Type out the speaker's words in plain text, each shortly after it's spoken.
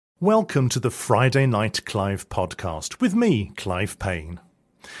Welcome to the Friday Night Clive Podcast with me, Clive Payne.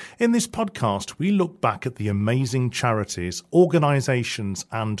 In this podcast, we look back at the amazing charities, organisations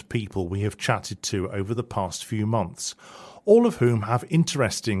and people we have chatted to over the past few months, all of whom have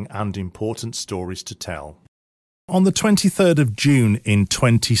interesting and important stories to tell. On the 23rd of June in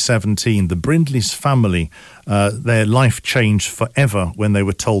 2017, the Brindley's family, their life changed forever when they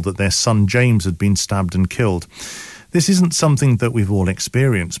were told that their son James had been stabbed and killed. This isn't something that we've all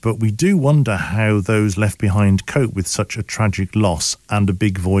experienced, but we do wonder how those left behind cope with such a tragic loss and a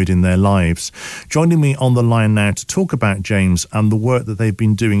big void in their lives. Joining me on the line now to talk about James and the work that they've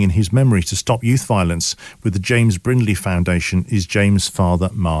been doing in his memory to stop youth violence with the James Brindley Foundation is James' father,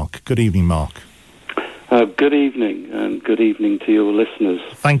 Mark. Good evening, Mark. Good evening, and good evening to your listeners.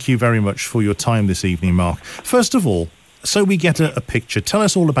 Thank you very much for your time this evening, Mark. First of all, so we get a picture, tell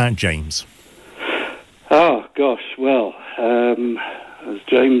us all about James. Oh, gosh, well, as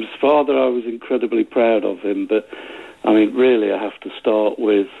James' father, I was incredibly proud of him, but, I mean, really, I have to start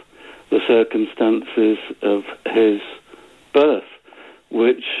with the circumstances of his birth,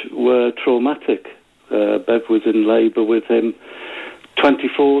 which were traumatic. Bev was in labour with him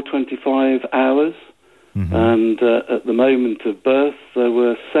 24, 25 hours, and at the moment of birth, there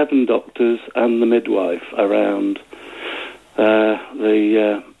were 7 doctors and the midwife around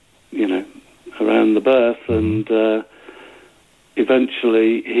around the birth, and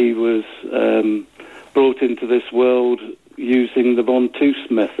eventually he was brought into this world using the Ventouse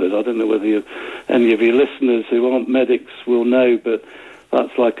method. I don't know whether any of your listeners who aren't medics will know, but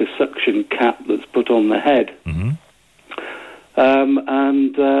that's like a suction cap that's put on the head.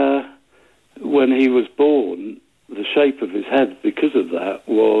 And when he was born, the shape of his head, because of that,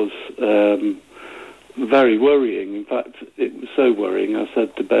 was very worrying. In fact, it was so worrying, I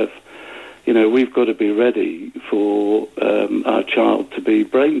said to Bev, you know, we've got to be ready for our child to be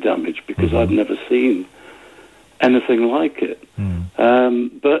brain damaged, because I'd never seen anything like it.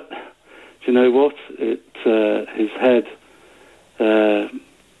 But do you know what? His head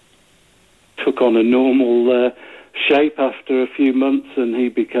took on a normal shape after a few months, and he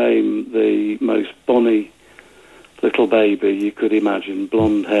became the most bonny little baby you could imagine,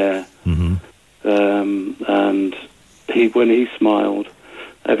 blonde hair. And when he smiled,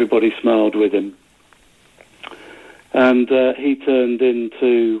 everybody smiled with him. And he turned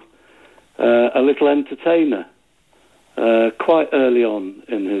into a little entertainer quite early on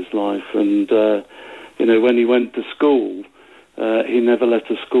in his life. And, when he went to school, he never let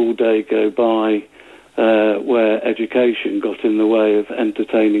a school day go by where education got in the way of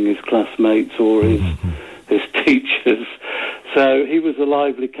entertaining his classmates or his teachers. So he was a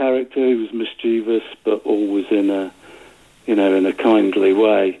lively character. He was mischievous, but always in a kindly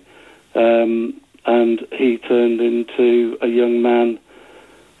way. And he turned into a young man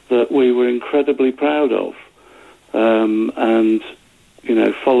that we were incredibly proud of. And,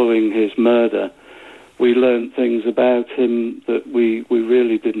 following his murder, we learnt things about him that we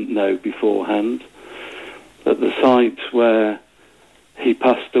really didn't know beforehand. At the site where he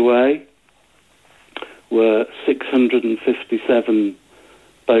passed away were 657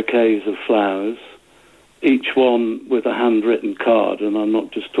 bouquets of flowers, each one with a handwritten card, and I'm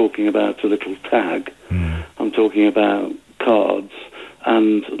not just talking about a little tag, I'm talking about cards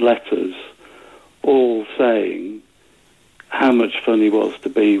and letters, all saying how much fun he was to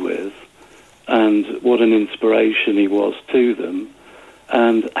be with, and what an inspiration he was to them,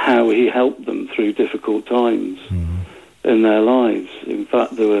 and how he helped them through difficult times in their lives. In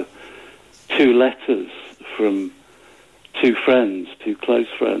fact, there were 2 letters from 2 friends, 2 close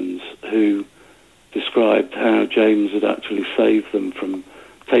friends, who described how James had actually saved them from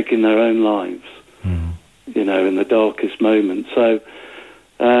taking their own lives, in the darkest moments. So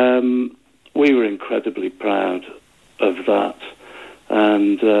we were incredibly proud of that,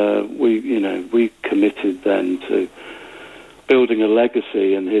 and we committed then to building a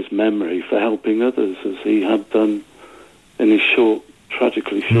legacy in his memory for helping others, as he had done in his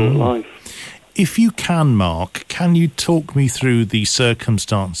tragically short life. If you can, Mark, can you talk me through the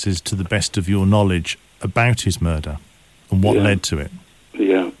circumstances to the best of your knowledge about his murder and what led to it?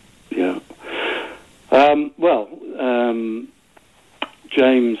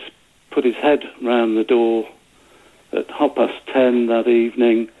 James put his head round the door at 10:30 that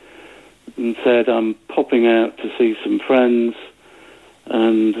evening and said, I'm popping out to see some friends.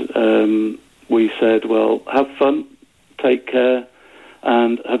 And we said, well, have fun, take care,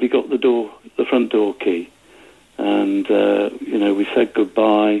 and have you got the front door key? And, we said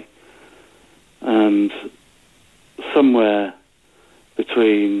goodbye, and somewhere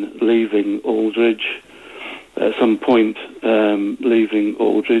between leaving Aldridge at some point, leaving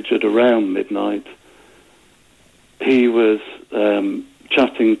Aldridge at around midnight, he was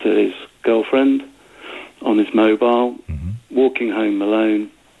chatting to his girlfriend on his mobile, walking home alone,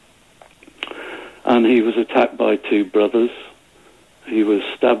 and he was attacked by two brothers. He was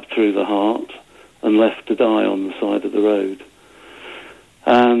stabbed through the heart and left to die on the side of the road.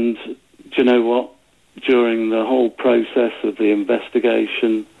 And do you know what? During the whole process of the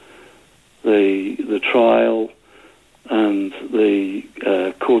investigation, the trial, and the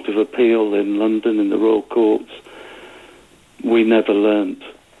Court of Appeal in London, in the Royal Courts, we never learnt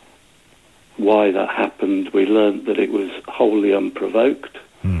why that happened. We learnt that it was wholly unprovoked.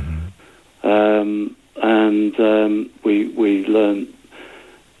 And we learnt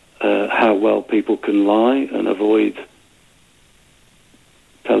how well people can lie and avoid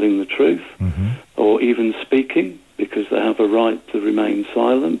telling the truth, or even speaking, because they have a right to remain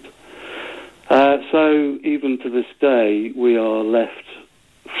silent. So even to this day, we are left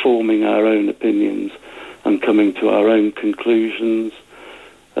forming our own opinions and coming to our own conclusions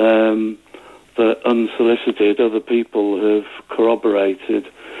that unsolicited other people have corroborated,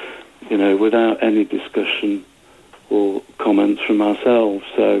 you know, without any discussion or comments from ourselves.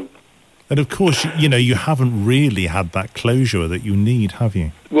 So, and of course, you know, you haven't really had that closure that you need, have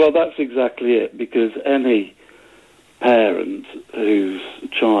you? Well, that's exactly it, because any parent whose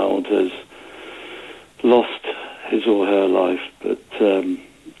child has lost his or her life, but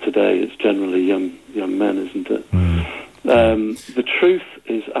today it's generally young men, isn't it? The truth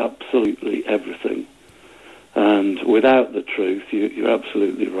is absolutely everything, and without the truth, you're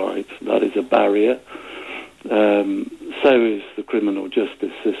absolutely right, that is a barrier. So is the criminal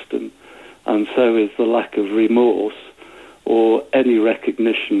justice system, and so is the lack of remorse or any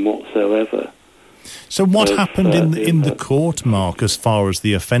recognition whatsoever. So what happened in the court, Mark, as far as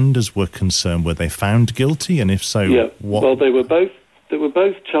the offenders were concerned? Were they found guilty, and if so, what? Well, they were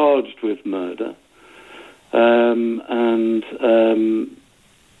both charged with murder, and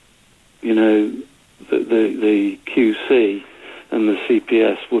you know, the QC and the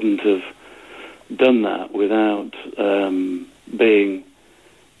CPS wouldn't have done that without being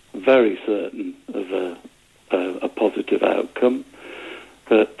very certain of a positive outcome.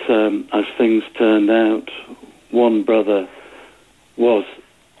 But as things turned out, one brother was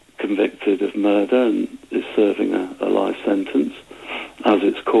convicted of murder and is serving a life sentence, as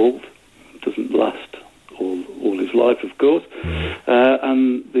it's called. It doesn't last all his life, of course.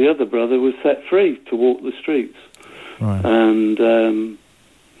 And the other brother was set free to walk the streets. Right. And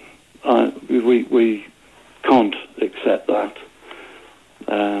we can't accept that.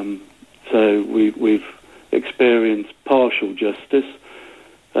 So we've experienced partial justice.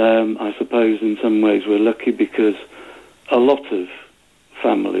 I suppose in some ways we're lucky, because a lot of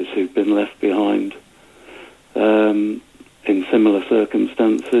families who've been left behind in similar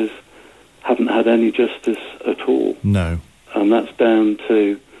circumstances haven't had any justice at all. No. And that's down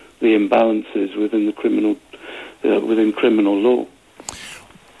to the imbalances within criminal law.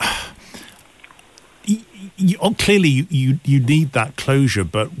 Clearly, you need that closure.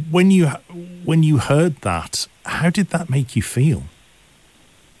 But when you heard that, how did that make you feel?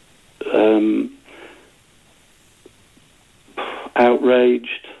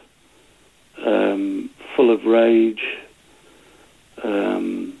 Outraged, full of rage,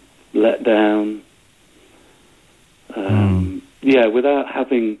 let down. Yeah, without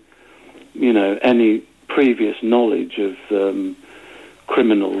having, you know, any previous knowledge of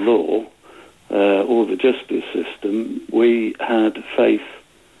criminal law or the justice system, we had faith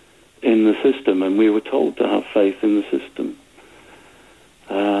in the system, and we were told to have faith in the system.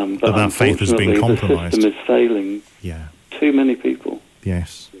 But that faith has been compromised. The system is failing. Yeah. Too many people.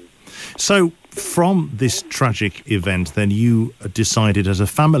 Yes. So from this tragic event, then you decided as a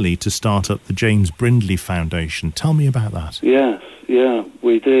family to start up the James Brindley Foundation. Tell me about that. Yes, yeah,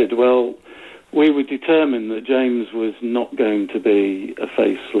 we did. Well, we were determined that James was not going to be a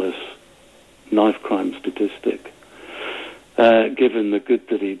faceless knife crime statistic, given the good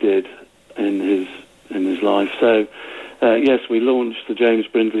that he did in his life. So, yes, we launched the James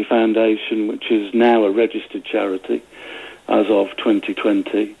Brindley Foundation, which is now a registered charity as of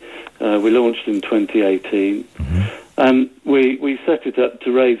 2020. We launched in 2018. And we set it up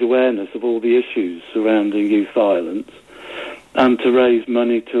to raise awareness of all the issues surrounding youth violence, and to raise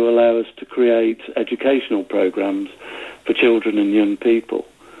money to allow us to create educational programs for children and young people,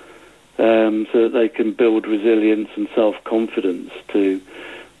 so that they can build resilience and self-confidence to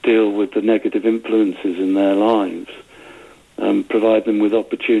deal with the negative influences in their lives, and provide them with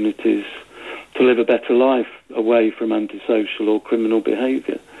opportunities to live a better life away from antisocial or criminal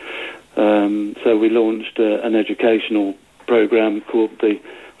behaviour. So we launched an educational programme called the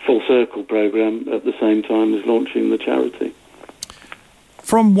Full Circle programme at the same time as launching the charity.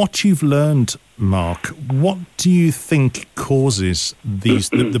 From what you've learned, Mark, what do you think causes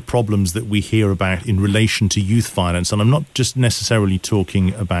the problems that we hear about in relation to youth violence? And I'm not just necessarily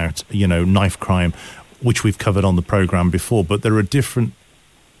talking about, knife crime, which we've covered on the programme before, but there are different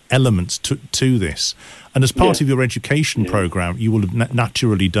elements to this. And as part of your education programme, you will have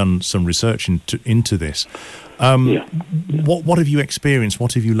naturally done some research into this. What have you experienced?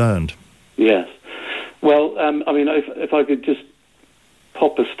 What have you learned? Yes. Well, if I could just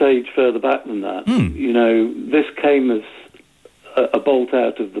pop a stage further back than that, this came as a bolt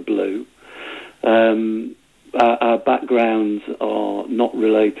out of the blue. Our backgrounds are not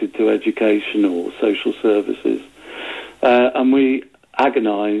related to education or social services, and we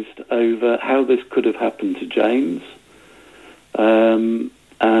agonised over how this could have happened to James, and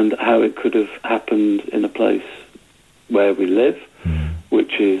how it could have happened in a place where we live,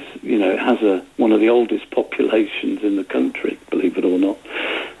 which is, has one of the oldest populations in the country, believe it or not.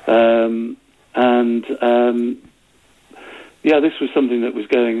 This was something that we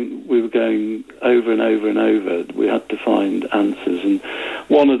were going over and over and over. We had to find answers, and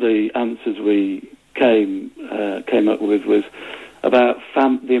one of the answers we came up with was about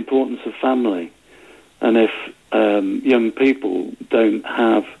the importance of family, and if young people don't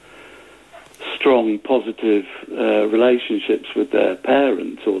have strong, positive relationships with their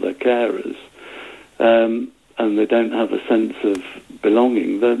parents or their carers, and they don't have a sense of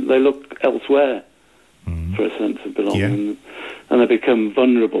belonging, then they look elsewhere for a sense of belonging, and they become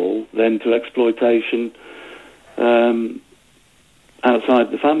vulnerable then to exploitation outside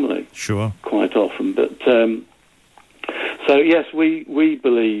the family. Sure. Quite often. But so yes, we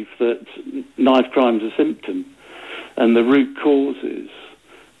believe that knife crime is a symptom, and the root causes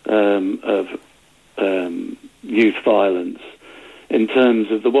of youth violence, in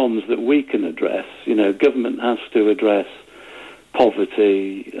terms of the ones that we can address. Government has to address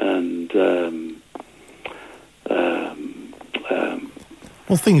poverty and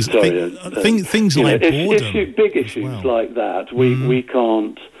things like boredom, big issues like that. We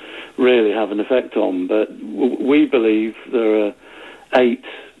can't really have an effect on, but we believe there are 8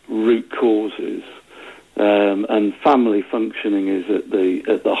 root causes, and family functioning is at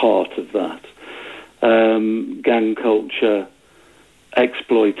the heart of that. Gang culture,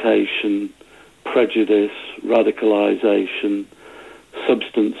 exploitation, prejudice, radicalisation,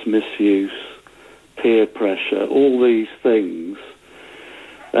 substance misuse, peer pressure, all these things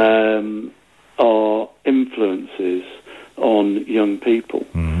are influences on young people,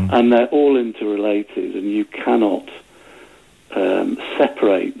 and they're all interrelated, and you cannot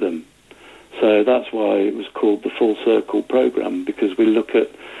separate them. So that's why it was called the Full Circle programme, because we look at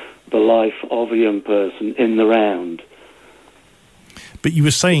the life of a young person in the round. But you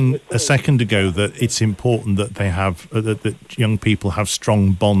were saying a second ago that it's important that they have that young people have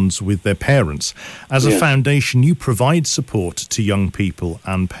strong bonds with their parents. As a foundation, you provide support to young people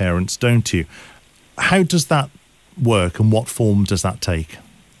and parents, don't you? How does that work, and what form does that take?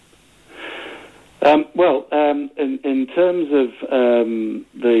 In terms of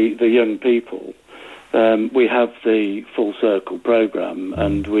the young people, we have the Full Circle programme,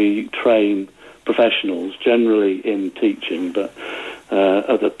 and we train professionals, generally in teaching, but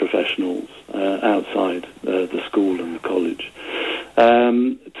other professionals outside the school and the college,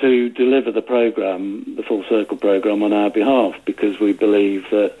 to deliver the programme, the Full Circle programme, on our behalf, because we believe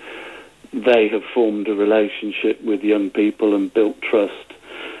that they have formed a relationship with young people and built trust,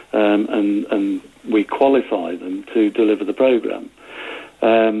 and we qualify them to deliver the programme.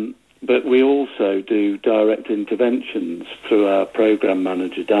 But we also do direct interventions through our programme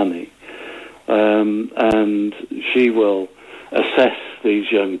manager, Danny, and she will assess these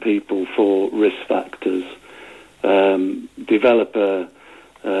young people for risk factors, develop a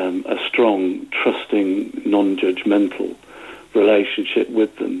strong, trusting, non-judgmental relationship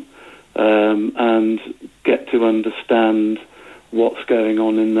with them, and get to understand what's going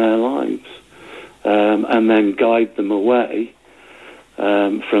on in their lives, and then guide them away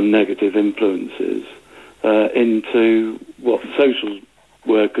from negative influences into what social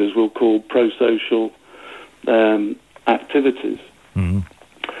workers will call pro-social activities.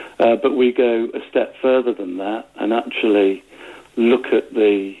 But we go a step further than that and actually look at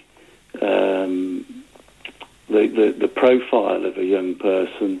the profile of a young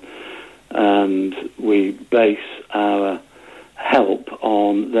person, and we base our help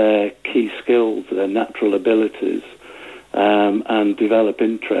on their key skills, their natural abilities, and develop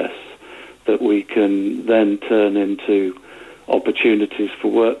interests that we can then turn into opportunities for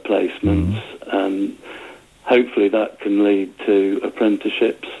work placements, and hopefully that can lead to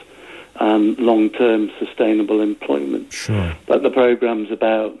apprenticeships and long-term sustainable employment. Sure. But the programme's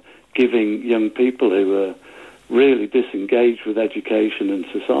about giving young people who are really disengaged with education and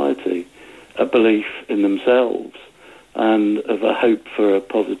society a belief in themselves and of a hope for a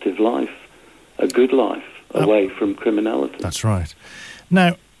positive life, a good life, away from criminality. That's right.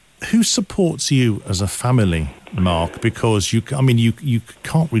 Now, who supports you as a family, Mark? Because you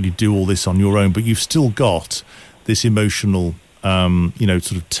can't really do all this on your own, but you've still got this emotional,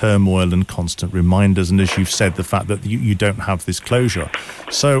 sort of turmoil and constant reminders. And as you've said, the fact that you don't have this closure.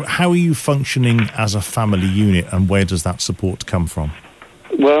 So how are you functioning as a family unit, and where does that support come from?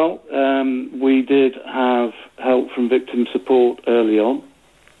 Well, we did have help from victim support early on,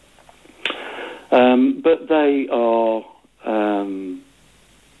 but they are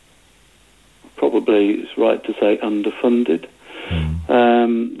probably, it's right to say, underfunded.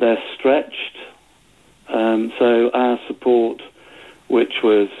 They're stretched. So our support, which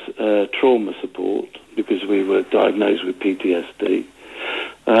was trauma support, because we were diagnosed with PTSD,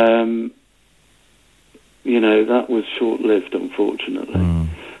 that was short-lived, unfortunately.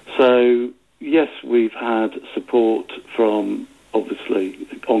 So, yes, we've had support from, obviously,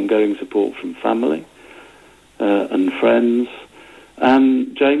 ongoing support from family and friends,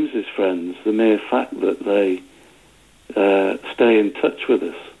 and James's friends. The mere fact that they stay in touch with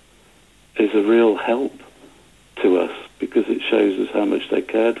us is a real help to us, because it shows us how much they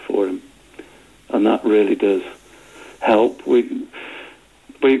cared for him, and that really does help. We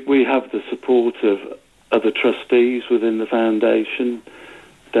have the support of other trustees within the foundation,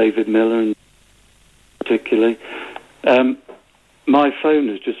 David Miller and particularly. My phone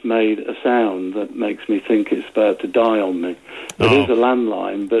has just made a sound that makes me think it's about to die on me. It is a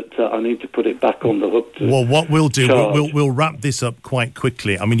landline, but I need to put it back on the hook to Well, what we'll do, charge. we'll wrap this up quite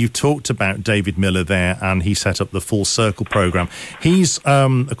quickly. I mean, you've talked about David Miller there, and he set up the Full Circle programme. He's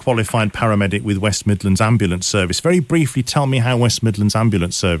a qualified paramedic with West Midlands Ambulance Service. Very briefly, tell me how West Midlands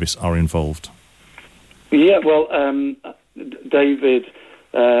Ambulance Service are involved. Yeah, well, David,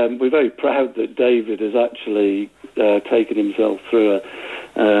 we're very proud that David has actually taken himself through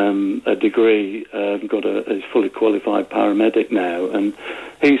a degree, got a fully qualified paramedic now, and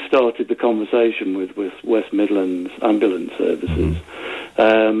he started the conversation with West Midlands Ambulance Services,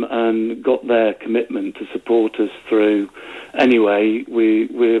 and got their commitment to support us through any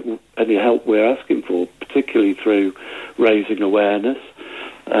help we're asking for, particularly through raising awareness,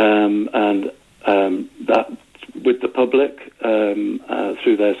 and that with the public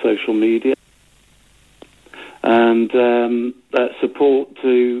through their social media, and support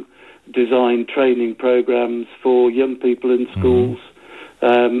to design training programs for young people in schools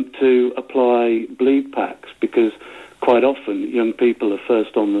to apply bleed packs, because quite often young people are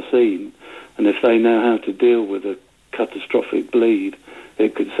first on the scene, and if they know how to deal with a catastrophic bleed,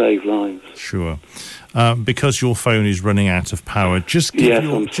 it could save lives. Sure. Because your phone is running out of power, just give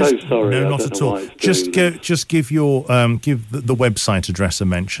I'm so sorry. No, not at all. Just give your the website address a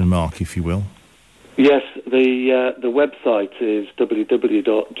mention, Mark, if you will. Yes, the website is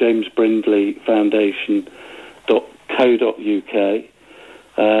www.jamesbrindleyfoundation.co.uk,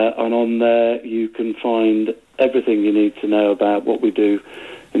 and on there you can find everything you need to know about what we do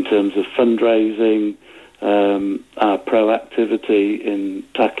in terms of fundraising, our proactivity in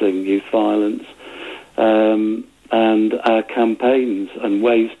tackling youth violence, and our campaigns and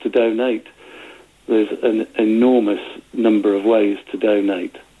ways to donate. There's an enormous number of ways to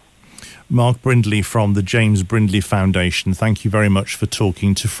donate. Mark Brindley from the James Brindley Foundation, thank you very much for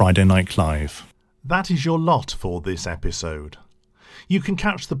talking to Friday Night Live. That is your lot for this episode. You can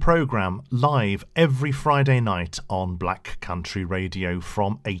catch the programme live every Friday night on Black Country Radio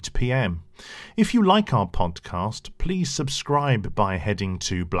from 8 p.m. If you like our podcast, please subscribe by heading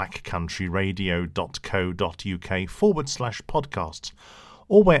to blackcountryradio.co.uk/podcasts,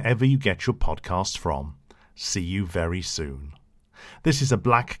 or wherever you get your podcasts from. See you very soon. This is a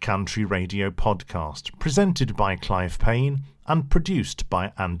Black Country Radio podcast presented by Clive Payne and produced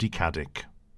by Andy Caddick.